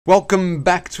Welcome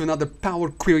back to another Power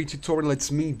Query tutorial.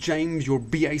 It's me, James, your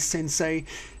BA Sensei,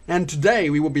 and today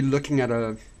we will be looking at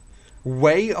a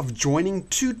way of joining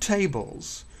two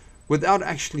tables without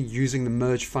actually using the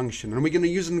merge function. And we're going to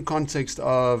use it in the context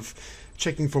of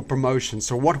checking for promotions.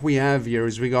 So what we have here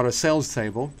is we got a sales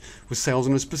table with sales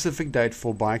on a specific date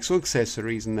for bikes or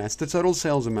accessories, and that's the total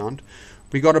sales amount.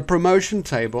 We got a promotion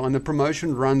table, and the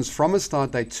promotion runs from a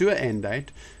start date to an end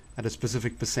date at a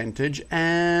specific percentage,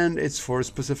 and it's for a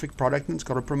specific product and it's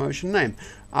got a promotion name.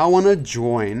 I want to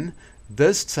join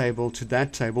this table to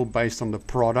that table based on the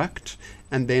product,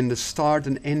 and then the start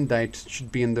and end date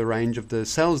should be in the range of the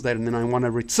sales date, and then I want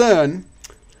to return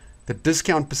the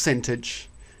discount percentage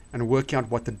and work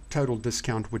out what the total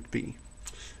discount would be.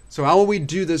 So how will we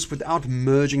do this without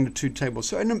merging the two tables?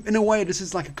 So in a way, this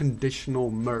is like a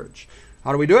conditional merge.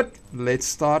 How do we do it? Let's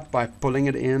start by pulling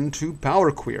it into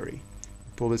Power Query.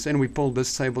 Pull this in, we pull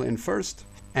this table in first,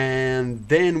 and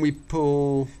then we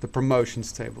pull the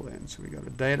promotions table in. So we got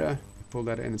the data, pull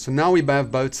that in. So now we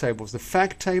have both tables, the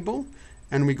fact table,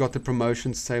 and we got the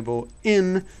promotions table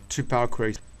in to Power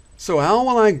Query. So how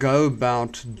will I go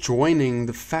about joining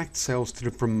the fact sales to the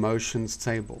promotions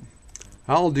table?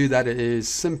 How I'll do that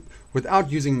is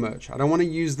without using merge. I don't want to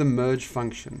use the merge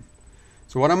function.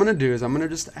 So what I'm going to do is I'm going to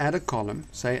just add a column,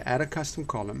 say add a custom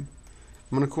column.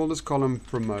 I'm going to call this column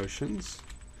promotions.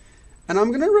 And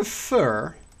I'm going to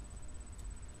refer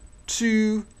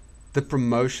to the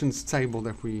promotions table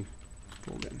that we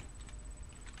pulled in.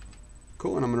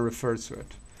 Cool, and I'm going to refer to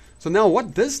it. So now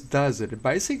what this does, it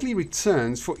basically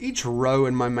returns for each row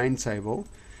in my main table,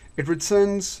 it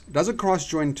does a cross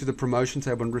join to the promotion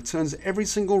table and returns every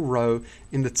single row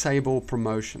in the table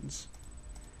promotions.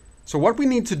 So what we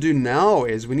need to do now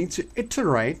is we need to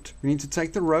iterate, we need to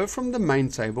take the row from the main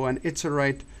table and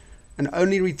iterate and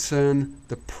only return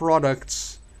the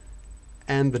products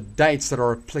and the dates that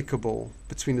are applicable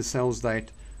between the sales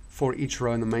date for each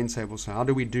row in the main table. So how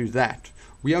do we do that?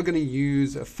 We are going to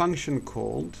use a function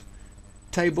called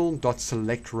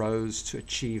table.selectRows to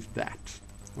achieve that.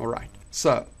 All right,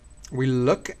 so we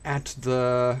look at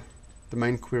the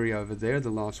main query over there, the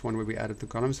last one where we added the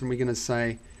columns, and we're going to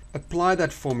say apply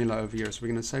that formula over here. So we're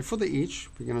going to say for the each,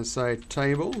 we're going to say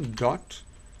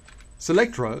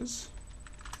table.selectRows,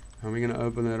 and we're going to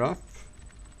open it up.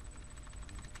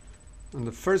 And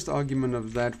the first argument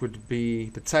of that would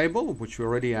be the table, which we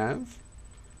already have.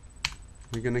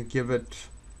 We're going to give it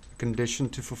a condition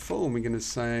to fulfill, and we're going to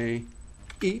say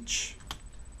each,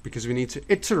 because we need to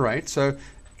iterate. So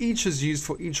each is used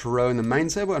for each row in the main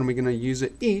table, and we're going to use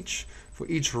it each for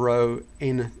each row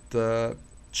in the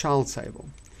child table.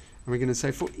 And we're going to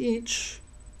say for each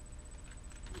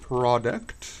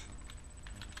product,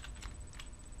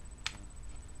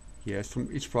 yes, from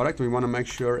each product, we want to make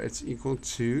sure it's equal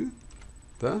to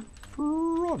the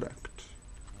product.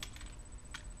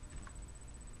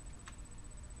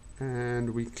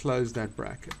 And we close that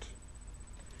bracket.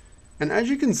 And as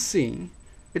you can see,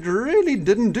 it really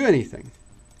didn't do anything.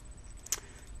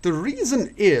 The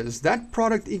reason is that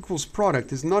product equals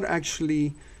product is not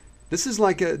actually, this is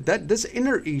like this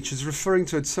inner each is referring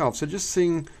to itself. So just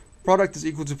seeing product is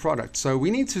equal to product. So we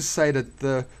need to say that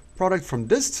the product from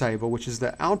this table, which is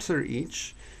the outer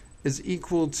each, is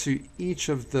equal to each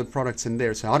of the products in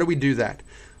there. So how do we do that?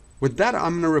 With that,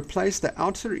 I'm going to replace the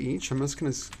outer each. I'm just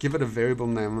going to give it a variable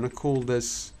name. I'm going to call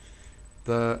this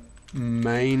the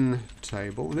main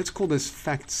table. Let's call this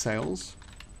fact sales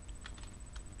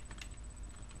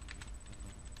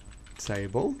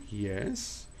table.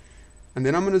 Yes. And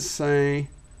then I'm going to say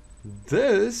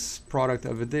this product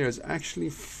over there is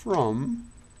actually from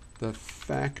the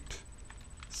fact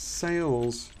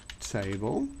sales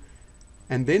table.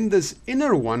 And then this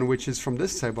inner one, which is from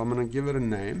this table, I'm going to give it a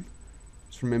name.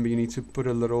 Just remember, you need to put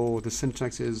the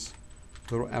syntax is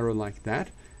a little arrow like that.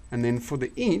 And then for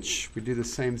the each, we do the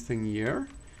same thing here.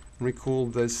 And we call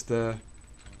this the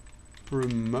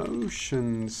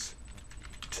promotions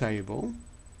table.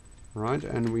 Right,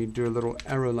 and we do a little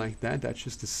arrow like that. That's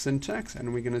just the syntax,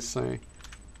 and we're going to say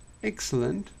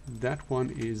excellent, that one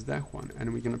is that one,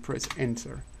 and we're going to press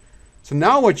enter. So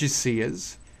now what you see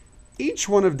is each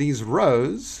one of these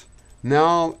rows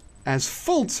now as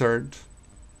filtered.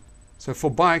 So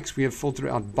for bikes, we have filtered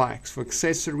out bikes. For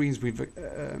accessories, we've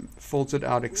filtered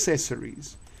out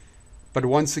accessories. But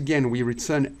once again, we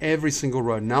return every single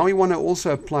row. Now we want to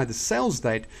also apply the sales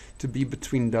date to be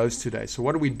between those 2 days. So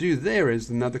what do we do there is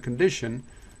another condition.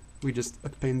 We just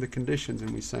append the conditions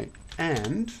and we say,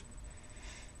 and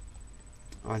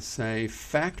I say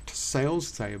fact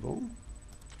sales table,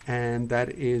 and that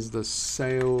is the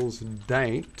sales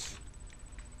date,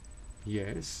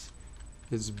 yes,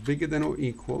 is bigger than or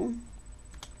equal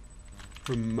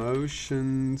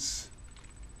promotions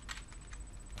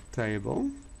table,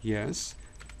 yes,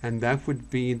 and that would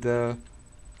be the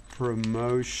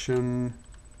promotion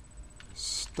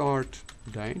start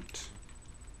date,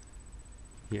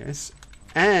 yes,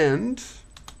 and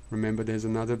remember there's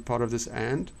another part of this,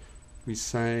 and we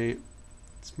say,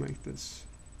 let's make this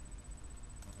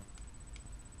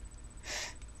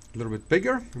a little bit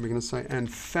bigger, and we're going to say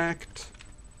and fact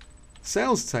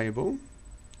sales table,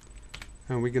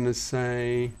 and we're going to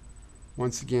say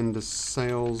once again the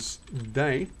sales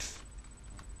date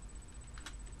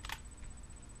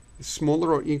is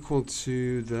smaller or equal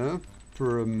to the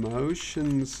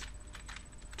promotions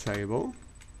table,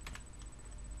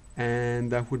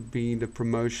 and that would be the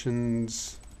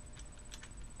promotions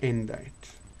end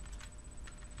date.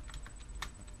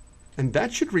 And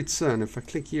that should return, if I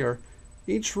click here,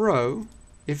 each row,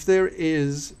 if there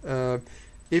is a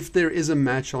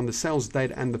match on the sales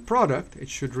date and the product, it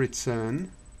should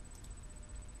return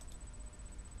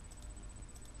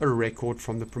a record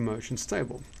from the promotions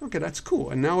table. Okay, that's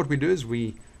cool. And now what we do is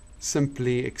we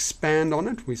simply expand on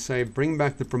it. We say bring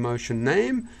back the promotion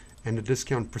name and the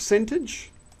discount percentage.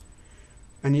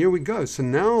 And here we go. So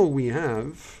now we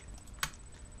have,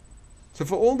 so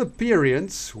for all the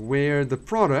periods where the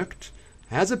product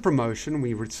has a promotion,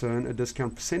 we return a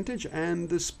discount percentage and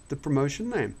the promotion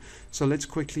name. So let's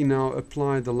quickly now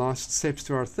apply the last steps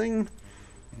to our thing.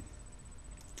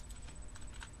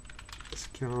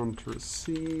 Discount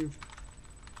receive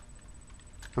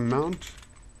amount,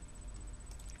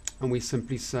 and we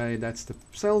simply say that's the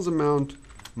sales amount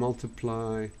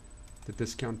multiply the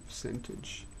discount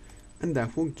percentage, and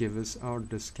that will give us our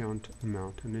discount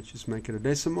amount. And let's just make it a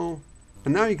decimal,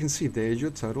 and now you can see there's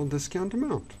your total discount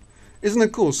amount. Isn't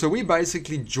it cool? So we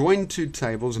basically join two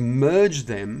tables, merge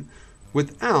them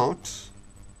without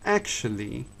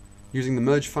actually using the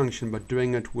merge function, but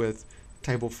doing it with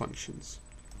table functions.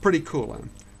 Pretty cool,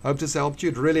 I hope this helped you.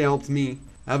 It really helped me.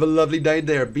 Have a lovely day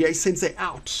there. BA Sensei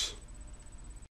out.